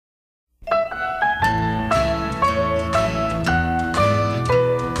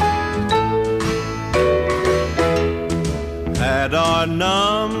Our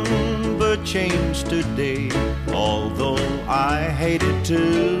number changed today, although I hated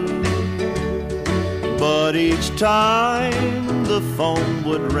to. But each time the phone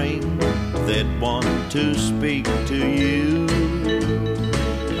would ring, they'd want to speak to you.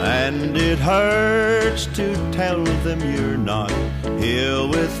 And it hurts to tell them you're not here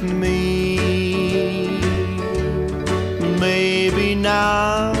with me. Maybe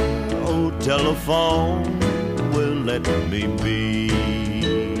now, oh telephone, will let me be.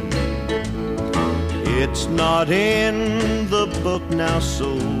 It's not in the book now,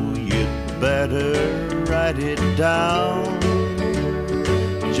 so you'd better write it down,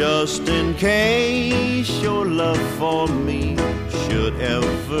 just in case your love for me should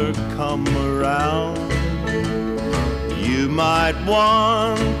ever come around. You might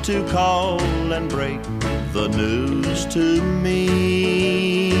want to call and break the news to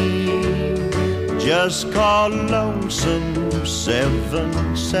me. Just call Lonesome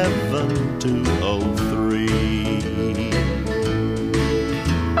 77203.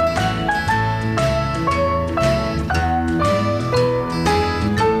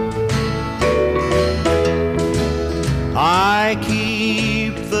 I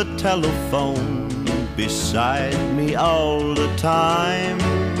keep the telephone beside me all the time,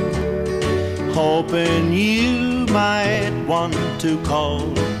 hoping you might want to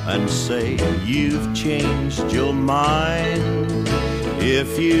call and say you've changed your mind.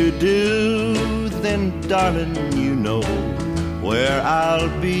 If you do, then darling, you know where I'll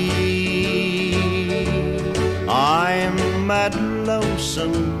be. I'm at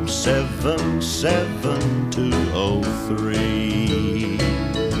Lonesome 77203.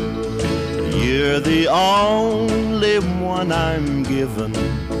 You're the only one I'm given,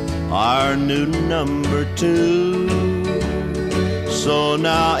 our new number 2. So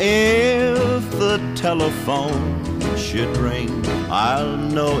now if the telephone should ring, I'll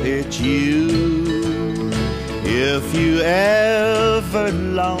know it's you. If you ever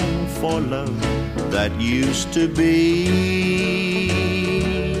long for love that used to be,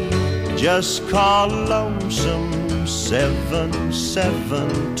 just call Lonesome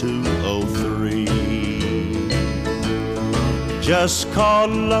 77203. Just call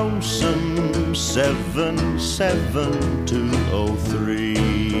Lonesome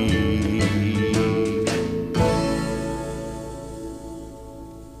 77203.